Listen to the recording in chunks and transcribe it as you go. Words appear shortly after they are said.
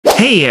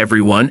Hey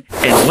everyone,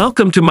 and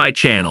welcome to my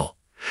channel.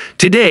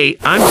 Today,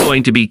 I'm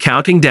going to be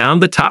counting down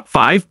the top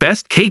 5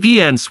 best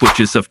KVM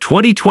switches of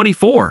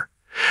 2024.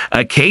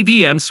 A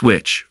KVM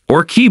switch,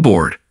 or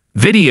keyboard,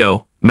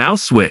 video,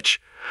 mouse switch,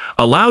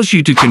 allows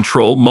you to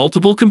control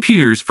multiple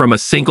computers from a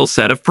single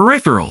set of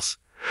peripherals.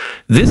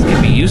 This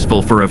can be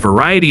useful for a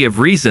variety of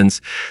reasons,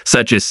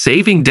 such as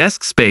saving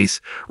desk space,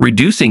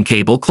 reducing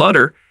cable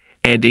clutter,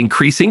 and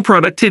increasing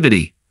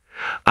productivity.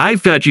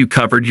 I've got you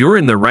covered. You're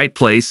in the right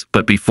place,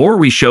 but before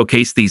we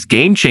showcase these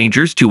game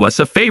changers, do us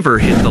a favor,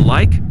 hit the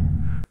like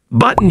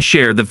button,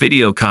 share the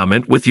video,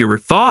 comment with your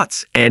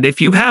thoughts, and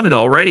if you haven't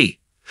already,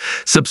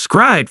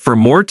 subscribe for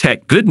more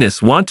tech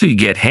goodness. Want to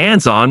get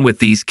hands-on with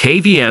these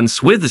KVM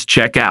switches?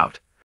 Check out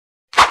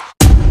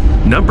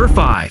Number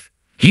 5.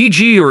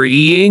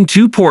 UGREN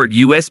 2-port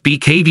USB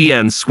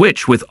KVM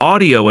switch with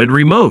audio and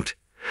remote.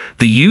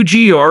 The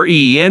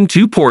UGREN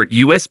 2-port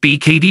USB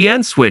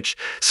KVM switch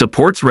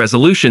supports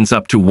resolutions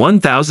up to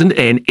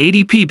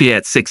 1080p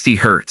at 60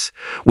 Hz,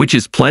 which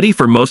is plenty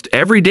for most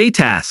everyday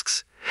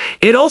tasks.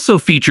 It also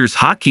features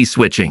hotkey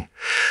switching,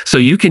 so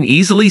you can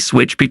easily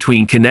switch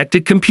between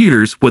connected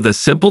computers with a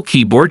simple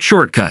keyboard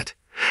shortcut.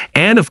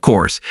 And of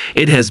course,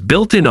 it has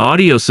built-in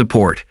audio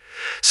support,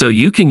 so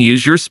you can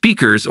use your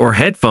speakers or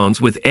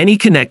headphones with any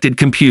connected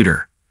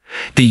computer.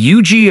 The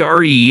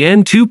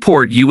UGREN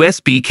 2-port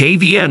USB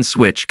KVM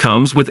switch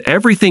comes with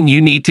everything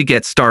you need to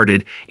get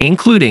started,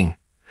 including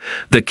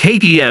the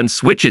KVM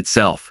switch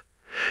itself,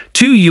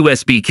 2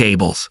 USB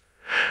cables,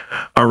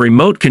 a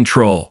remote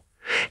control,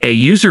 a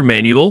user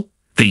manual.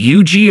 The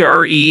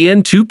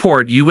UGREN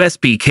 2-port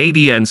USB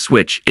KVM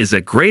switch is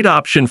a great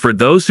option for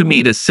those who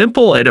need a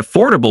simple and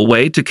affordable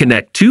way to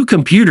connect 2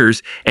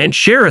 computers and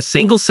share a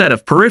single set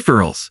of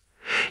peripherals.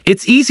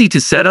 It's easy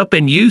to set up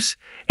and use,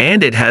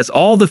 and it has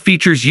all the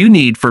features you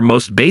need for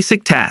most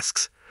basic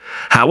tasks.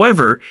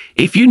 However,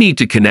 if you need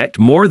to connect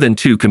more than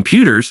 2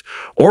 computers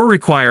or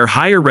require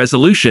higher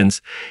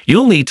resolutions,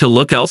 you'll need to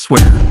look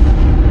elsewhere.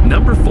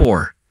 Number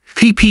 4.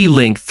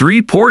 TP-Link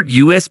 3-port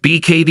USB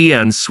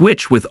KVM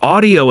switch with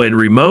audio and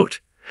remote.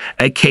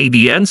 A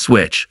KVM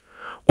switch,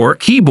 or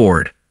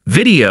keyboard,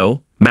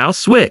 video, mouse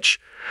switch,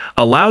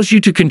 allows you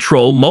to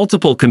control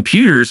multiple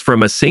computers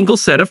from a single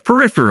set of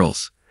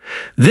peripherals.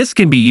 This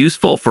can be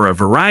useful for a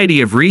variety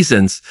of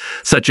reasons,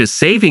 such as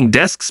saving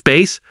desk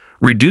space,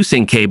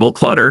 reducing cable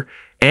clutter,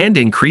 and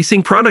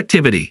increasing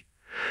productivity.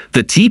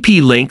 The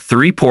TP-Link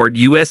 3-port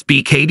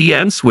USB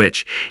KVM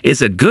switch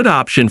is a good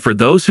option for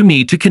those who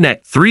need to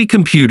connect 3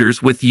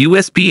 computers with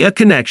USB-A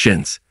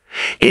connections.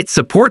 It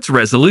supports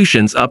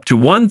resolutions up to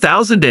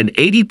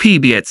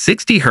 1080p at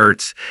 60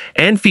 Hz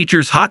and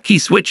features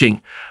hotkey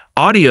switching,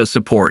 audio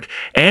support,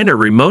 and a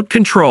remote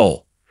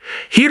control.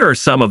 Here are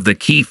some of the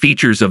key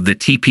features of the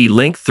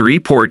TP-Link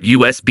 3-port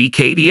USB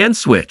KVM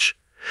switch.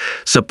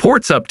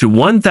 Supports up to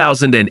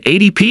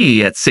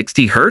 1080p at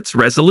 60 Hz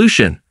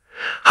resolution.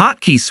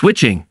 Hotkey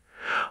switching.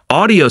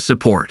 Audio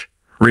support.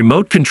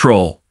 Remote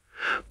control.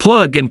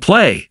 Plug and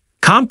play.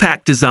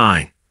 Compact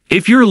design.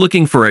 If you're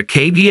looking for a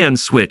KVM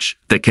switch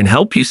that can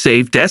help you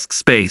save desk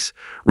space,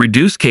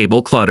 reduce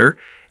cable clutter,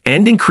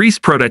 and increase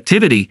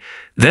productivity,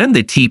 then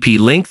the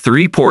TP-Link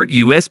 3-port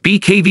USB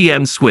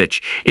KVM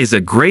switch is a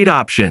great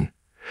option.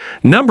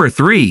 Number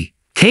 3.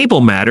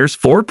 Cable Matters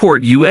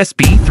 4-port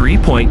USB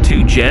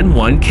 3.2 Gen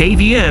 1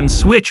 KVM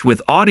switch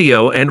with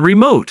audio and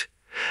remote.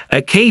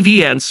 A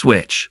KVM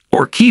switch,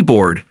 or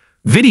keyboard,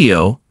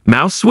 video,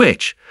 mouse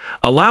switch,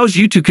 allows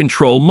you to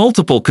control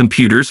multiple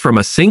computers from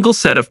a single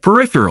set of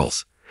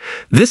peripherals.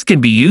 This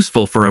can be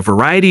useful for a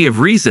variety of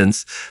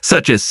reasons,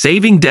 such as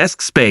saving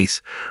desk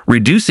space,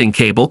 reducing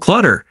cable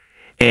clutter,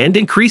 and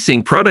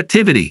increasing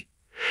productivity.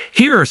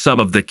 Here are some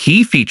of the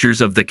key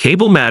features of the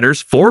Cable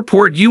Matters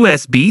 4-port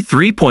USB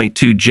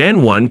 3.2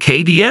 Gen 1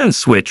 KVM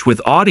switch with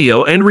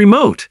audio and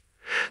remote.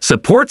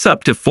 Supports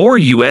up to 4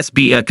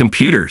 USB-A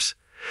computers.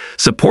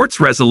 Supports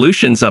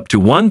resolutions up to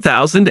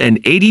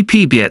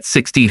 1080p at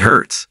 60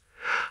 Hz.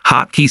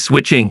 Hotkey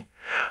switching.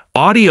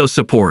 Audio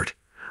support.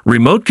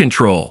 Remote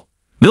control.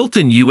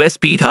 Built-in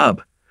USB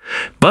hub.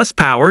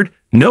 Bus-powered,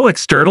 no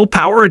external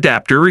power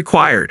adapter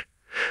required.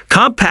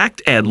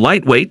 Compact and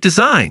lightweight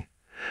design.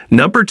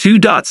 Number 2.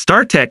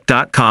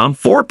 StarTech.com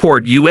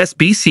 4-port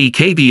USB-C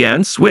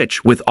KVM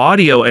switch with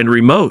audio and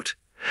remote.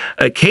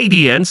 A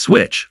KVM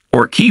switch,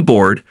 or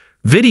keyboard,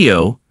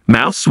 video,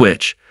 mouse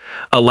switch,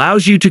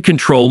 allows you to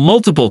control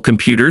multiple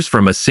computers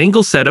from a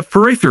single set of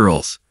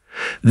peripherals.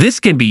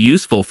 This can be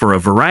useful for a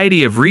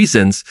variety of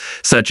reasons,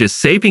 such as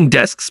saving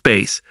desk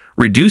space,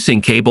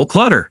 reducing cable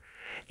clutter,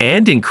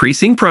 and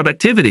increasing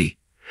productivity.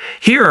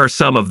 Here are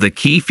some of the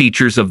key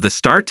features of the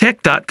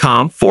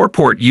StarTech.com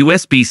 4-port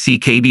USB-C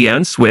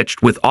KVM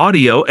switch with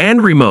audio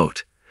and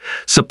remote.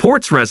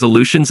 Supports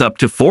resolutions up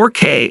to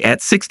 4K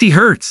at 60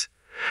 Hz.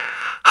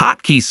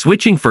 Hotkey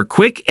switching for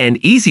quick and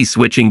easy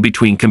switching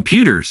between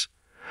computers.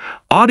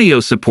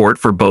 Audio support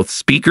for both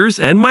speakers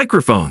and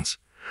microphones.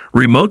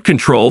 Remote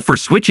control for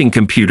switching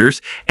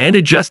computers and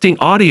adjusting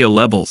audio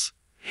levels.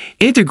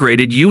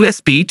 Integrated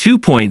USB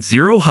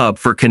 2.0 hub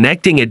for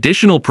connecting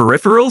additional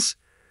peripherals.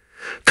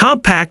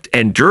 Compact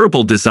and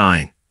durable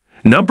design.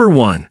 Number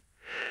 1.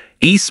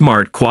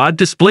 eSmart Quad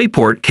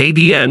DisplayPort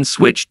KVM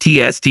Switch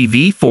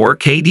TSTV4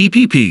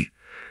 KDPP.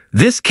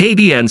 This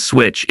KVM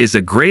switch is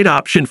a great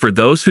option for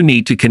those who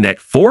need to connect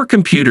 4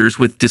 computers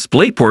with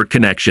DisplayPort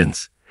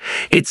connections.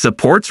 It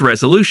supports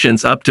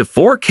resolutions up to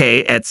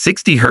 4K at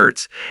 60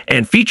 Hz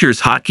and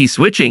features hotkey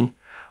switching,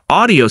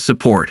 audio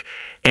support,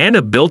 and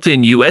a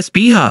built-in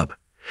USB hub.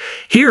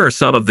 Here are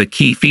some of the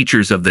key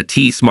features of the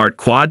eSmart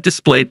Quad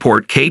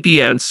DisplayPort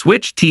KVM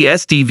Switch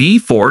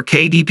TSTV4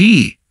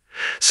 KDP.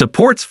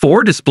 Supports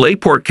 4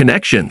 DisplayPort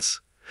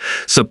connections.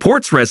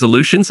 Supports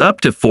resolutions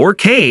up to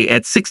 4K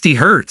at 60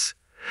 Hz.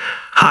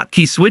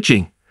 Hotkey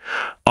switching.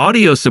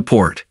 Audio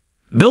support.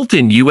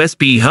 Built-in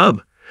USB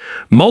hub.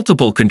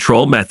 Multiple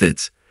control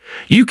methods.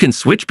 You can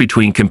switch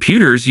between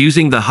computers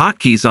using the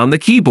hotkeys on the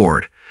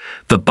keyboard,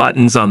 the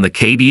buttons on the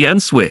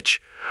KVM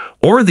switch,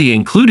 or the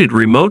included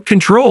remote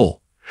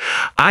control.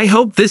 I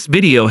hope this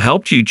video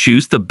helped you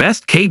choose the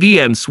best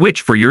KVM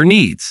switch for your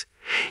needs.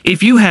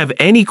 If you have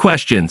any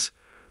questions,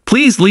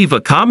 please leave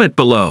a comment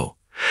below.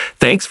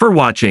 Thanks for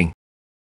watching.